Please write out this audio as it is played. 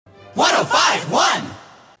105.1.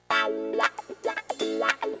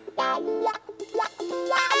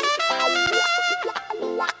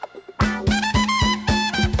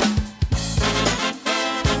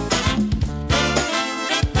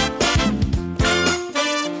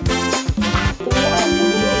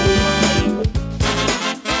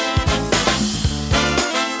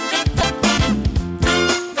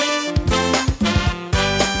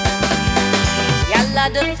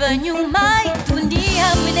 دفن يوماي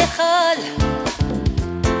تنديها من الخال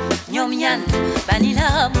يوم ين بني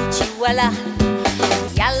لا موتشي ولا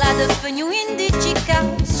يلا دفن يوين دي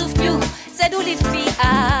تشيكا سوفيو زادوا لي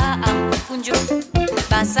فيها كنجو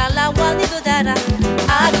باسالا والي دودارا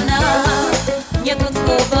أدنا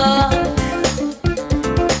نيبكوبا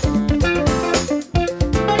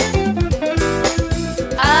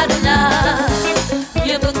أدنا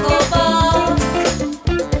نيبكوبا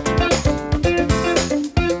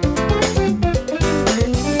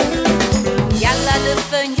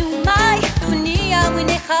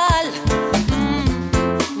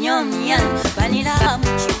Vanilla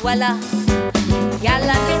Chihuahua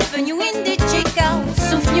Yalla defenyu in the chica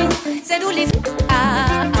Soufnyu Zeduli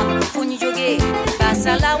Funi joge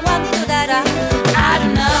Basala wadi dodara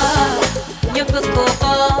Aduna Nyopoko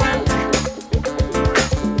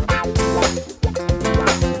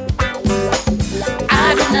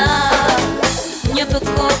Aduna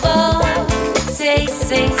Nyopoko Say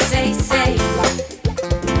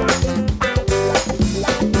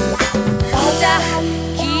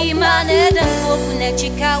Maneden fopune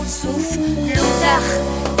chikau suf lutach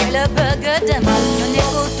le begedem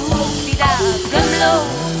neko tu fila gemlo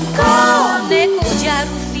ko neko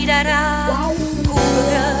jaru filara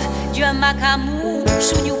kura dia makamu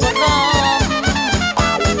sunyu bom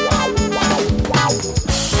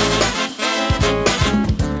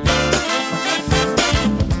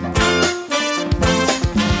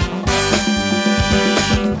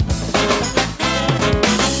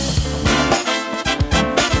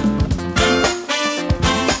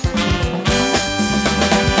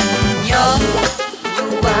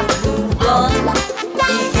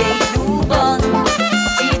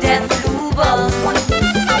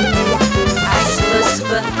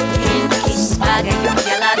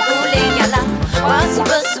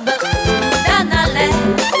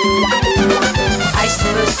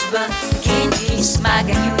Smaga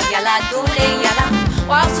you yala dole yala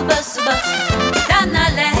wasba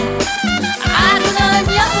danale aduna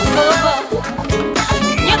nyapakobo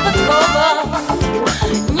aduna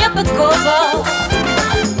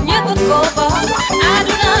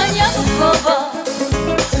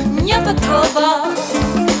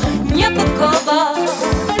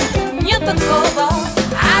nyapakobo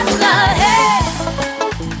aduna hey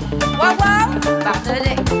wow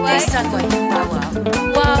partele ouais ça quoi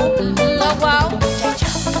wow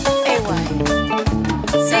hey why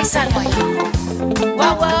say ça quoi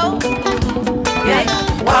wow yeah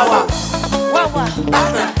wow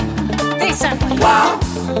partele say ça quoi wow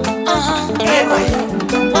hey why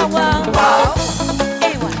wow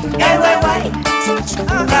hey why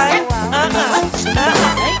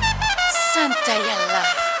Santa Yalla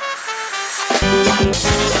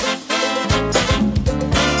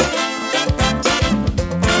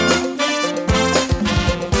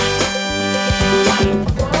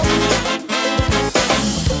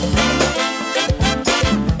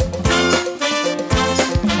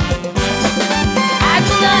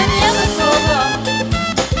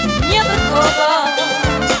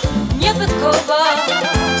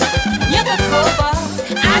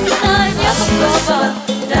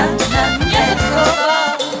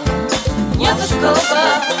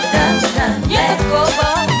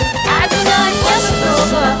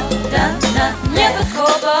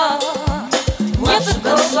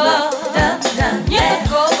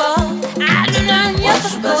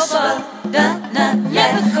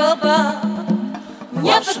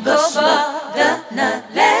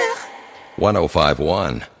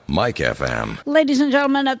 .105.1 Mike FM. Ladies and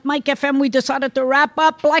gentlemen, at Mike FM, we decided to wrap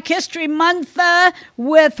up Black History Month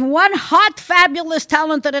with one hot, fabulous,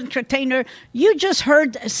 talented entertainer. You just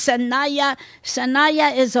heard Senaya.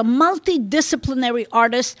 Senaya is a multidisciplinary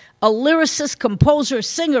artist, a lyricist, composer,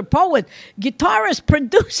 singer, poet, guitarist,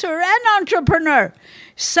 producer, and entrepreneur.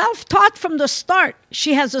 Self-taught from the start,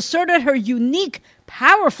 she has asserted her unique,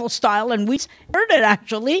 powerful style, and we heard it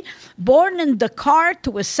actually. Born in Dakar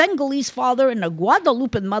to a Senegalese father and a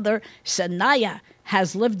Guadeloupean mother, Senaya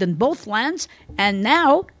has lived in both lands and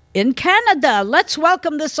now in Canada. Let's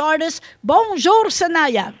welcome this artist. Bonjour,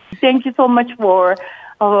 Senaya. Thank you so much for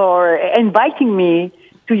inviting me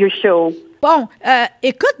to your show. Bon,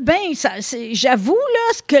 écoute bien, j'avoue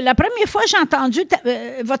là, que la première fois que j'ai entendu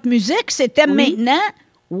votre musique, c'était maintenant.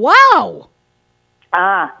 Wow!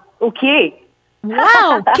 Ah, OK.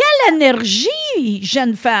 Wow! Quelle énergie,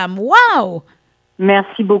 jeune femme! Wow!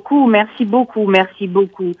 Merci beaucoup, merci beaucoup, merci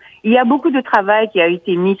beaucoup. Il y a beaucoup de travail qui a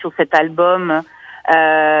été mis sur cet album.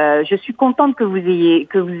 Je suis contente que vous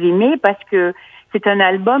aimez parce que c'est un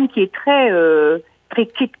album qui est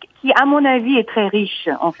qui à mon avis est très riche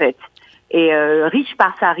en fait, et riche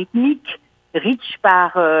par sa rythmique, riche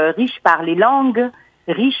par les langues,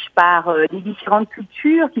 riche par les différentes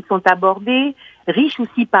cultures qui sont abordées, riche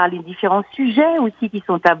aussi par les différents sujets aussi qui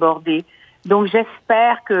sont abordés. Donc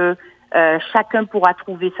j'espère que chacun pourra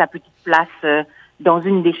trouver sa petite place dans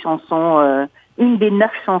une des chansons, une des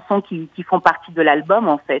 9 chansons qui font partie de l'album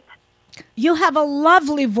en fait. You have a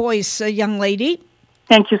lovely voice, young lady.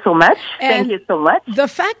 Thank you so much. And Thank you so much. The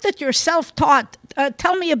fact that you're self-taught,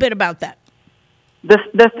 tell me a bit about that.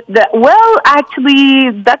 Well,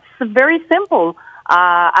 actually, that's very simple.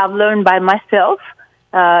 I've learned by myself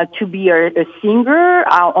to be a singer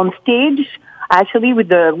on stage. Actually, with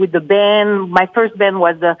the band, my first band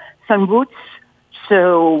was the Sun Roots.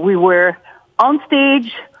 So we were on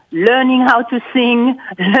stage, learning how to sing,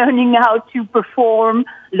 learning how to perform,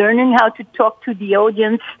 learning how to talk to the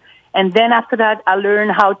audience. And then after that, I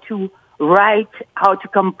learned how to write, how to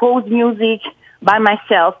compose music by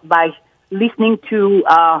myself, by listening to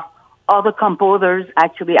other composers,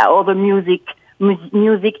 actually, other music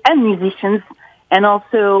and musicians. And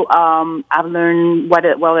also, I've learned what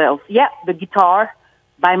else? Yeah, the guitar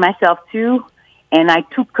by myself too. And I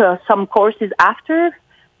took some courses after,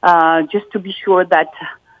 just to be sure that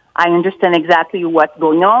I understand exactly what's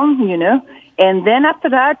going on, you know. And then after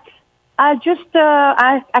that, I just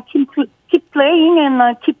I keep playing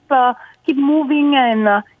and keep moving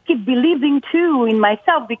and keep believing too in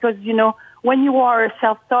myself, because you know when you are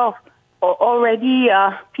self-taught already,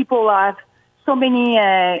 people have so many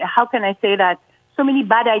how can I say that, so many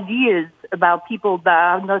bad ideas about people that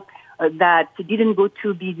are not that didn't go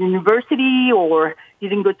to the university or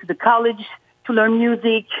didn't go to the college to learn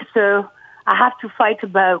music. So I have to fight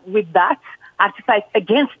with that. I have to fight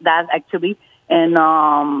against that actually. And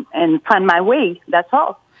find my way, that's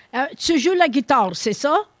all. Tu joues la guitare, c'est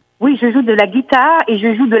ça? Oui, je joue de la guitare et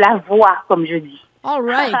je joue de la voix, comme je dis. All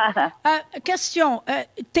right. Question,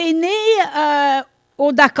 t'es née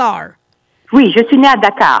au Dakar? Oui, je suis née à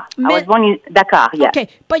Dakar. I was born in Dakar, yeah. Okay,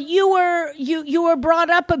 but you were brought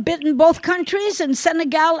up a bit in both countries, in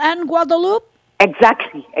Senegal and Guadeloupe?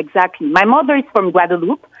 Exactly. My mother is from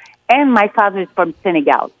Guadeloupe and my father is from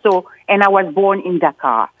Senegal. So, and I was born in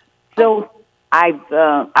Dakar. So,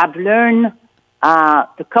 I've learned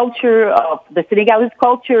the culture of the Senegalese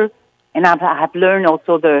culture, and I've learned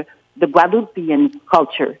also the Guadeloupean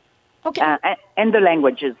culture. Okay. And the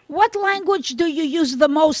languages. What language do you use the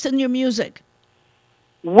most in your music?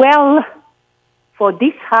 Well, for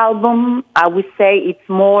this album, I would say it's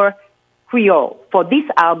more Creole. For this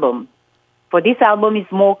album,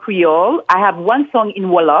 it's more Creole. I have one song in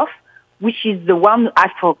Wolof, which is the one I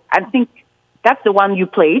think that's the one you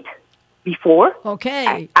played before.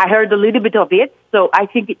 Okay. I heard a little bit of it, so I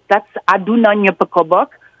think that's Aduna Nye Pekobok.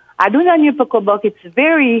 Aduna Nye Pekobok,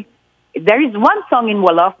 there is one song in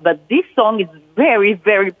Wolof, but this song is very,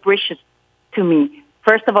 very precious to me.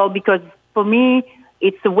 First of all, because for me,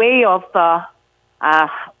 it's a way of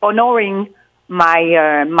honoring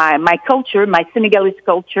my culture, my Senegalese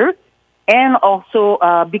culture, and also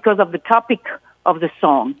because of the topic of the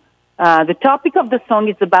song. The topic of the song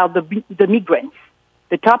is about the migrants.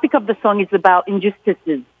 The topic of the song is about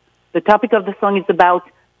injustices. The topic of the song is about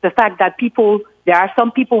the fact that there are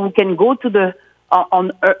some people who can go to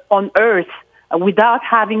on Earth without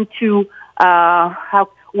having to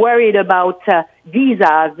worried about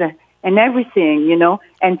visas and everything, you know.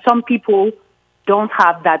 And some people don't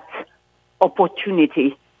have that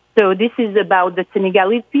opportunity. So this is about the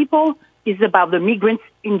Senegalese people. It's about the migrants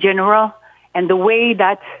in general and the way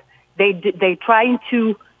that they trying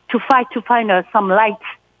to fight to find some light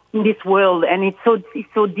in this world, and it's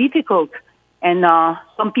so difficult, and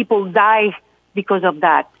some people die because of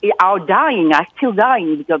that. Are still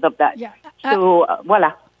dying because of that. Yeah. So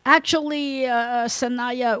voila. Actually,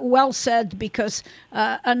 Senaya, well said, because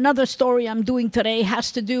another story I'm doing today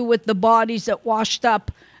has to do with the bodies that washed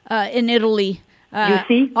up in Italy.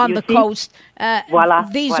 On the coast.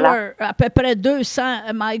 These were à peu près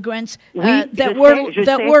 200 migrants that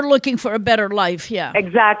were looking for a better life. Yeah.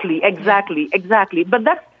 Exactly. But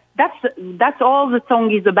that's all the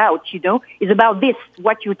song is about. You know, it's about this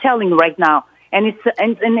what you're telling right now, and it's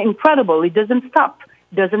incredible. It doesn't stop.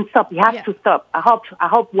 doesn't stop. He has to stop. I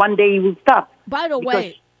hope one day he will stop. By the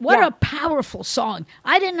way, what a powerful song.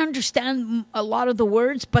 I didn't understand a lot of the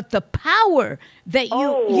words, but the power that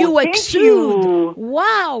you exude. You.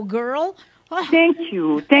 Wow, girl. Oh. Thank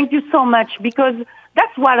you. Thank you so much, because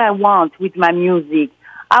that's what I want with my music.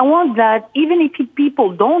 I want that even if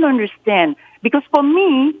people don't understand, because for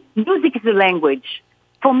me, music is a language.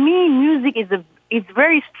 For me, music is a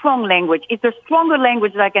very strong language. It's a stronger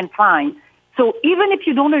language that I can find. So even if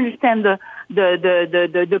you don't understand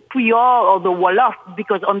the Creole or the Wolof,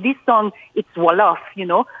 because on this song it's Wolof,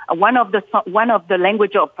 one of the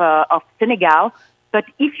language of Senegal. But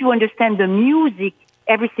if you understand the music,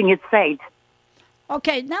 everything is said.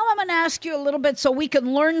 Okay, now I'm going to ask you a little bit so we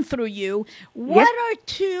can learn through you. What are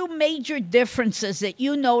two major differences that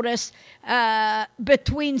you notice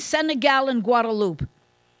between Senegal and Guadeloupe?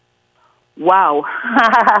 Wow.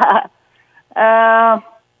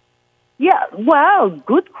 Yeah, well,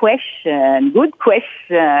 good question.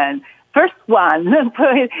 First one,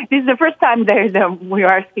 this is the first time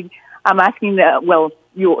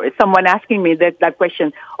someone asking me that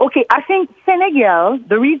question. Okay, I think Senegal,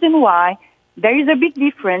 the reason why there is a big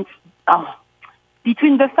difference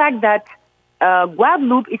between the fact that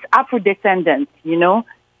Guadeloupe is Afro-descendant,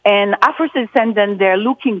 and Afro-descendant, they're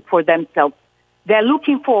looking for themselves. They're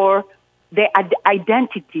looking for their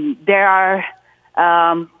identity. There are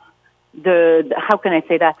how can I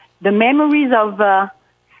say that? The memories of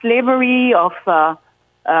slavery, of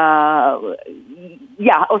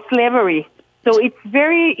slavery. So it's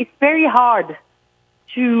very hard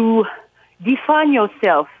to define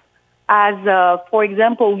yourself as, for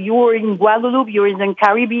example, you're in Guadeloupe, you're in the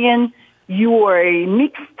Caribbean, you are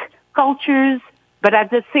mixed cultures, but at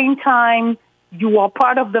the same time, you are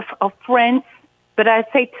part of France, but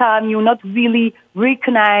at the same time, you're not really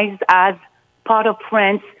recognized as part of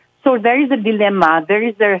France. So there is a dilemma. There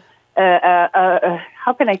is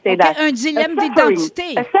how can I say that? Un dilemme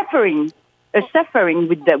d'identité. A suffering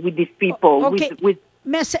with these people. Okay.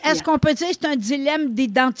 Mais est-ce qu'on peut dire que c'est un dilemme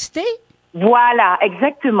d'identité? Voilà,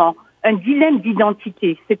 exactement. Un dilemme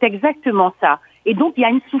d'identité. C'est exactement ça. Et donc, il y a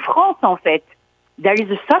une souffrance, en fait. There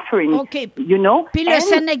is a suffering, Puis le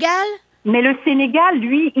Sénégal? Mais le Sénégal,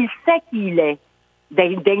 lui, il sait qui il est.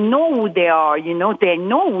 They know who they are, They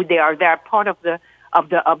know who they are. They are part of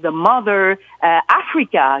the mother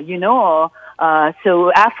Africa, So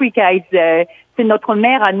Africa is c'est notre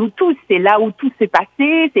mère à nous tous. C'est là où tout s'est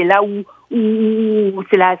passé. C'est là où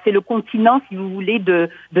c'est le continent, si vous voulez, de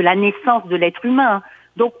la naissance de l'être humain.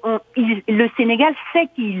 Donc le Sénégal sait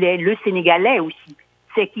qui il est. Le Sénégalais aussi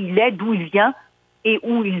sait qui il est, d'où il vient et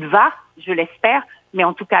où il va. Je l'espère, mais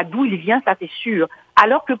en tout cas d'où il vient, ça c'est sûr.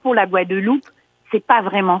 Alors que pour la Guadeloupe, c'est pas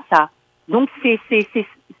vraiment ça. Donc c'est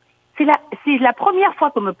la première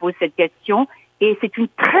fois qu'on me pose cette question et c'est une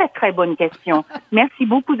très très bonne question. Merci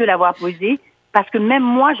beaucoup de l'avoir posée parce que même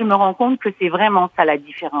moi je me rends compte que c'est vraiment ça la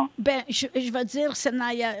différence. Je vais dire,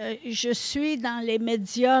 Senaya, je suis dans les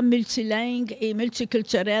médias multilingues et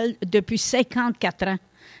multiculturels depuis 54 ans.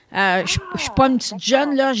 Je suis pas une petite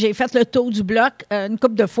jeune, là. J'ai fait le tour du bloc une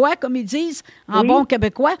couple de fois, comme ils disent, en bon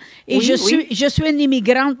québécois. Et je suis une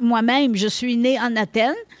immigrante moi-même. Je suis née en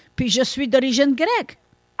Athènes, puis je suis d'origine grecque.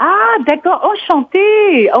 Ah, d'accord.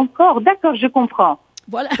 Enchantée. Encore. D'accord, je comprends.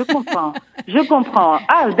 Voilà. Je comprends.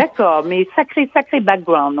 Ah, d'accord. Mais sacré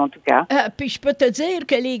background, en tout cas. Puis je peux te dire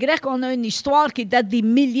que les Grecs, on a une histoire qui date des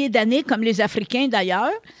milliers d'années, comme les Africains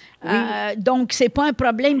d'ailleurs. Oui. Donc, c'est pas un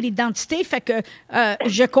problème d'identité. Fait que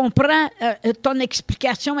je comprends, ton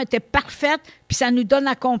explication était parfaite, puis ça nous donne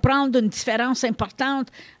à comprendre une différence importante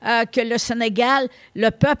que le Sénégal, le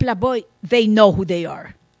peuple là-bas, they know who they are.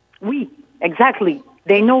 Oui, exactly.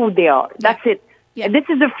 They know who they are. That's it. Yeah. This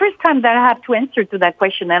is the first time that I have to answer to that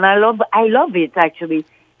question, and I love it actually,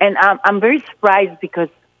 and I'm very surprised because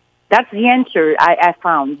that's the answer I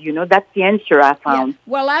found. That's the answer I found. Yeah.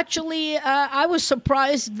 Well, actually, I was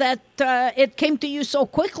surprised that it came to you so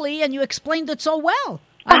quickly, and you explained it so well.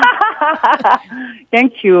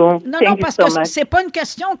 Thank you. Non, parce que c'est pas une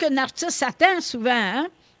question qu'un artiste s'attend souvent, hein?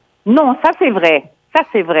 Non, ça c'est vrai.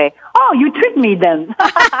 Oh, you tricked me then.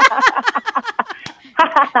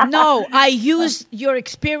 No, I used your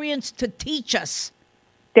experience to teach us.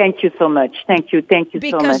 Thank you so much. Thank you so much.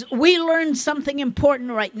 Because we learned something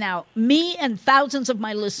important right now, me and thousands of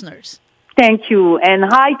my listeners. Thank you. And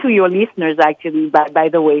hi to your listeners, actually, by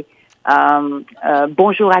the way.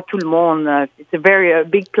 Bonjour à tout le monde. It's a very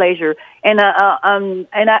big pleasure. And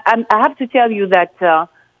I have to tell you that,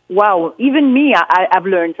 wow, even me, I've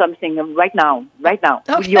learned something right now,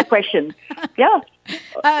 with your question. Yeah.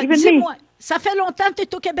 Even dis-moi, ça fait longtemps que tu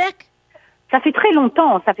es au Québec? ça fait très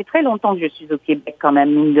longtemps que je suis au Québec quand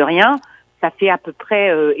même, mine de rien. Ça fait à peu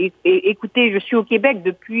près, écoutez, je suis au Québec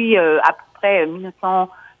depuis à peu près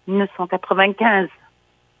 1995.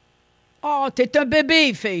 Oh, t'es un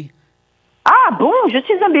bébé, fille. Ah bon, je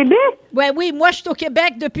suis un bébé? Ouais, oui, moi, je suis au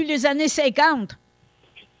Québec depuis les années 50.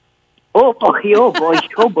 Oh boy, oh boy,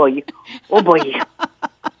 oh boy, oh boy.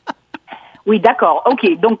 Oui, d'accord.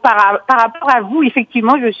 OK. Donc, par rapport à vous,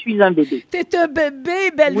 effectivement, je suis un bébé. T'es un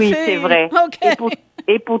bébé, belle Oui, fille. c'est vrai. OK.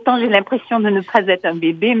 Et pourtant, j'ai l'impression de ne pas être un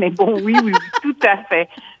bébé, mais bon, oui, tout à fait.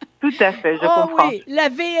 Tout à fait, je comprends. Oui, la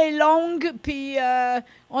vie est longue, puis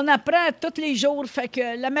on apprend tous les jours. Fait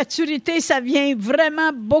que la maturité, ça vient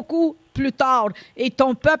vraiment beaucoup plus tard. Et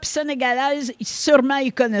ton peuple sénégalais, sûrement,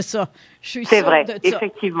 il connaît ça. Je suis sûre vrai, de ça.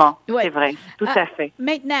 effectivement. Ouais. C'est vrai, tout à fait.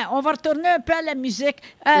 Maintenant, on va retourner un peu à la musique.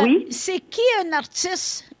 Oui. C'est qui un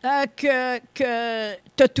artiste que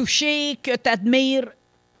t'as touché, que t'admires?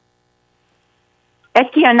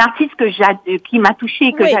 Est-ce qu'il y a un artiste qui m'a touché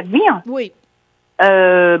et que j'admire? Oui.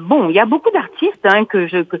 Bon, il y a beaucoup d'artistes que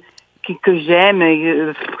j'aime.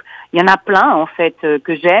 Il y en a plein en fait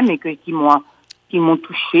que j'aime et qui m'ont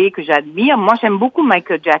touché, que j'admire. Moi, j'aime beaucoup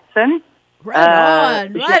Michael Jackson.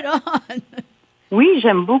 Right on. Oui,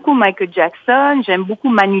 j'aime beaucoup Michael Jackson. J'aime beaucoup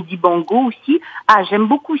Manu Dibango aussi. Ah, j'aime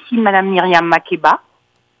beaucoup aussi Madame Myriam Makeba.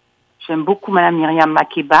 J'aime beaucoup Madame Myriam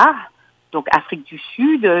Makeba. Donc Afrique du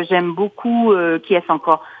Sud. J'aime beaucoup qui est-ce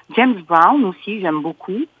encore? James Brown aussi. J'aime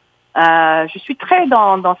beaucoup. Je suis très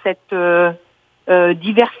dans cette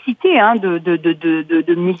diversité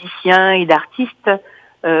de musiciens et d'artistes,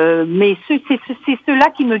 mais c'est ceux-là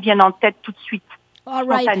qui me viennent en tête tout de suite,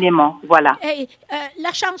 spontanément. Voilà. Hey,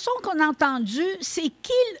 la chanson qu'on a entendue, c'est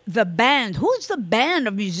qui the band? Who's the band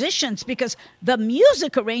of musicians? Because the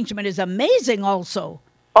music arrangement is amazing also.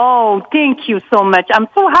 Oh, thank you so much. I'm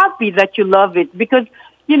so happy that you love it because,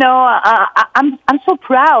 I'm so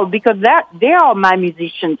proud because they are my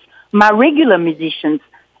musicians. My regular musicians,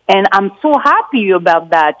 and I'm so happy about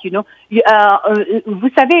that, Vous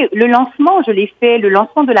savez, le lancement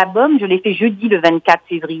de l'album, je l'ai fait jeudi le 24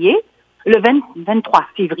 février,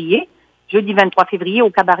 jeudi 23 février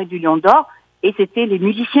au Cabaret du Lion d'Or, et c'était les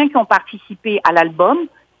musiciens qui ont participé à l'album,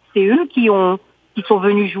 c'est eux qui sont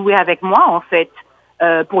venus jouer avec moi, en fait,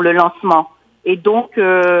 pour le lancement. Et donc,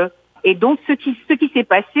 ce qui s'est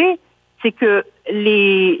passé, c'est que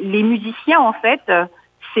les musiciens, en fait,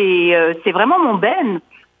 c'est vraiment mon band.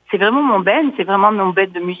 C'est vraiment mon band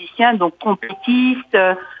de musiciens, donc trompettistes,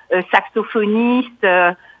 saxophonistes,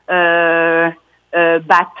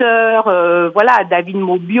 batteurs, voilà, David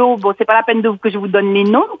Mobio. Bon, c'est pas la peine que je vous donne les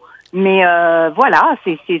noms, mais voilà,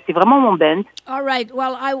 c'est vraiment mon band. All right.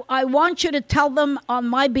 Well, I want you to tell them on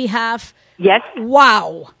my behalf. Yes.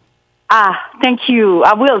 Wow. Ah, thank you.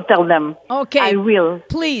 I will tell them. Okay. I will.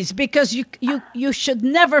 Please, because you should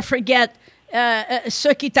never forget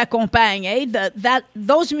ceux qui t'accompagnent,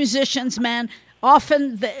 those musicians, man,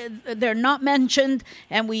 often they're not mentioned,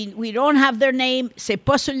 and we don't have their name. C'est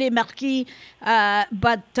pas sur les marquis.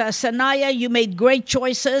 But Senaya, you made great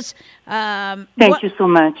choices. Thank you so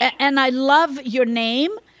much. And I love your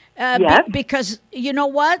name. Yes. Because you know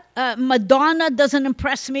what? Madonna doesn't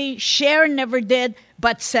impress me. Cher never did.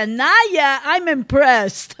 But Senaya, I'm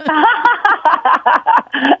impressed.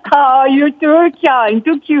 Oh, you're too kind,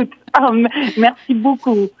 too cute. Oh, merci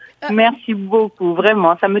beaucoup. Merci beaucoup.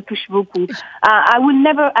 Vraiment, ça me touche beaucoup.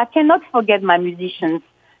 I cannot forget my musicians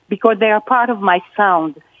because they are part of my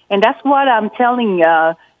sound. And that's what I'm telling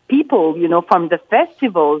people, from the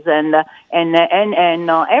festivals and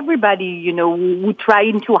everybody, who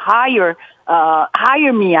trying to hire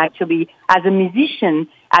me actually as a musician,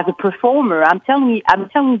 as a performer. I'm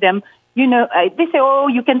telling them, they say, oh,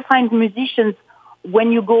 you can find musicians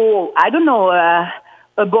when you go, I don't know,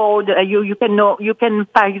 abroad. You can,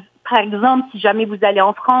 par exemple, si jamais vous allez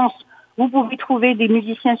en France, vous pouvez trouver des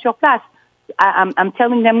musiciens sur place. I'm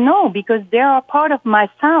telling them no, because they are part of my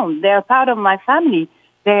sound. They are part of my family.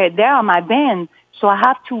 They are my band. So I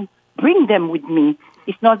have to bring them with me.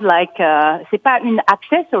 It's not like, c'est pas une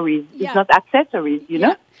accessories. It's not accessories, you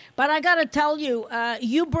know? But I got to tell you,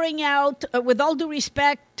 you bring out, with all due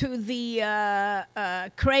respect to the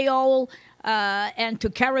Creole and to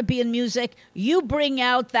Caribbean music, you bring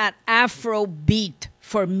out that Afro beat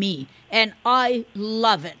for me, and I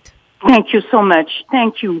love it. Thank you so much.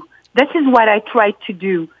 Thank you. This is what I try to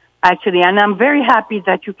do, actually, and I'm very happy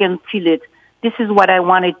that you can feel it. This is what I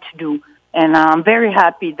wanted to do, and I'm very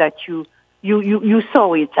happy that you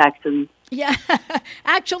saw it, actually. Yeah.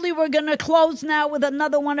 Actually, we're going to close now with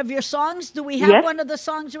another one of your songs. Do we have one of the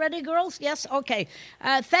songs ready, girls? Yes? Okay.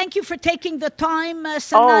 Thank you for taking the time,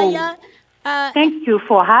 Senaya. Thank you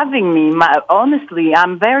for having me. Honestly,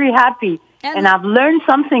 I'm very happy. And I've learned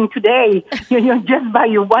something today, just by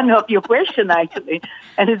one of your questions, actually.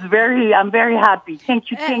 And I'm very happy. Thank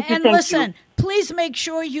you. And listen, please make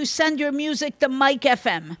sure you send your music to Mike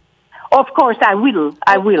FM. Of course, I will.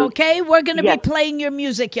 Okay, we're going to be playing your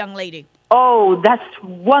music, young lady. Oh, that's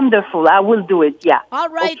wonderful. I will do it, yeah. All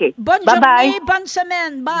right. Okay. Bonne journée, bonne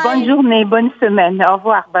semaine. Bye. Bonne journée, bonne semaine. Au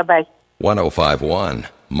revoir. Bye-bye. 105.1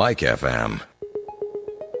 Mike FM.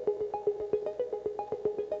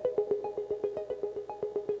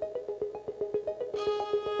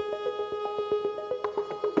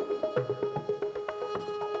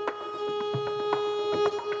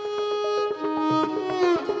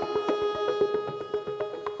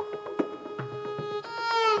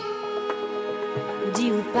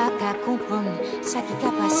 Ou pas qu'à comprendre ça qui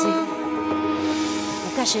qu'a passé, ou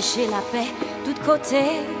qu'à chercher la paix tout côté,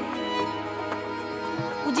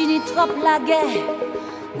 ou dit ni trop la guerre,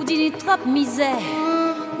 ou dit ni trop misère,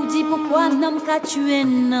 ou dit pourquoi n'homme qu'a tué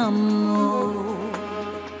n'homme,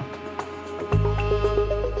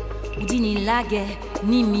 ou dit ni la guerre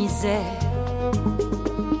ni misère,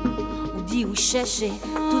 ou dit ou chercher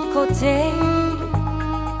tout côté,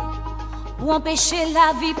 pour empêcher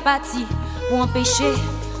la vie partie. Pour empêcher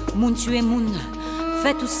moun tuer moun,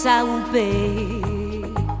 fait tout ça ou paye.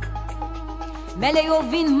 Mais les yo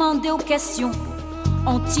vin demander aux questions,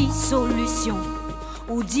 anti-solution,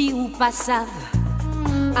 ou dit ou pas savent,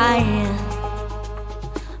 aïe,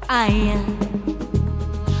 aïe,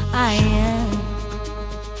 aïe,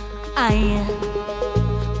 aïe,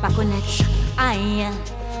 pas connaître, aïe,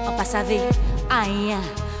 on pas savait, aïe,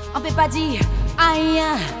 on peut pas dire, aïe,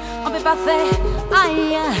 on peut pas faire,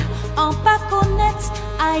 aïe. On pas connaître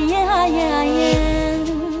aïe aïe aïe,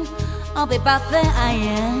 on peut pas faire aïe.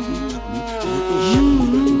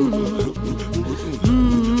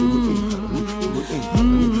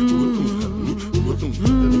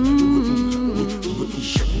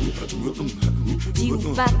 Dis ou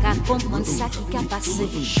pas qu'à comprendre ça qui a passé,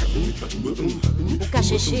 ou qu'à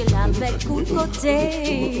chercher la avec coup de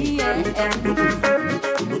côté.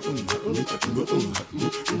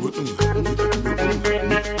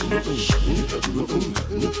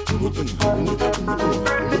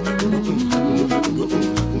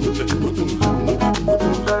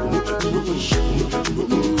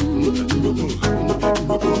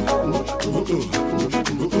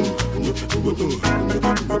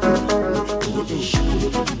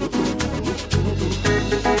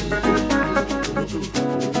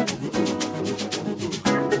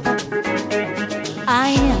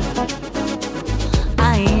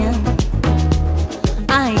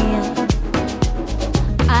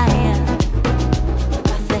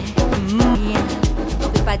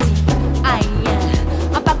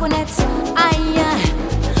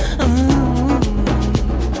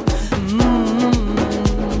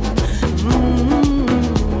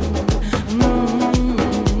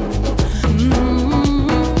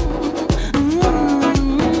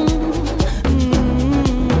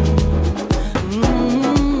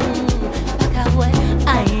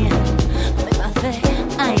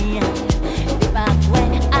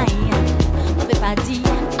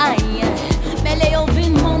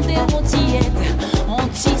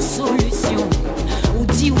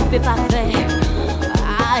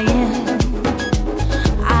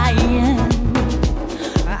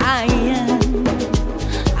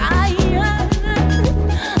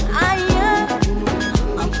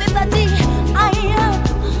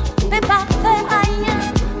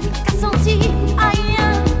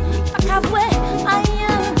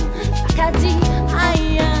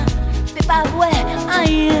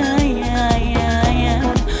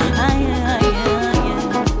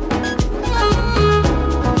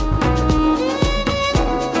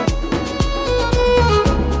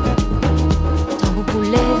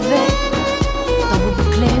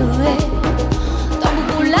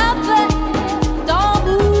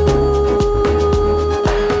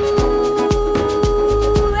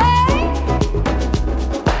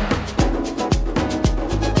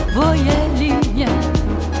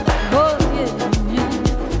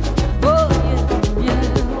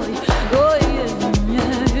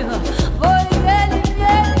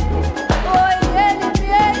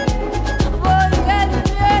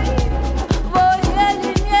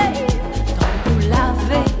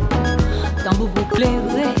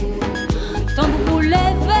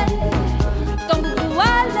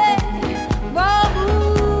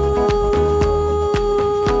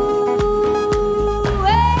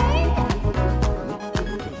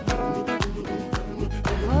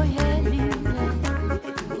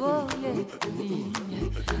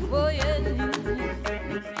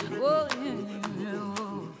 Oh yeah.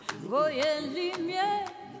 voyez lumière,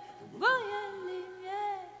 voyez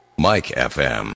lumière. Mike FM.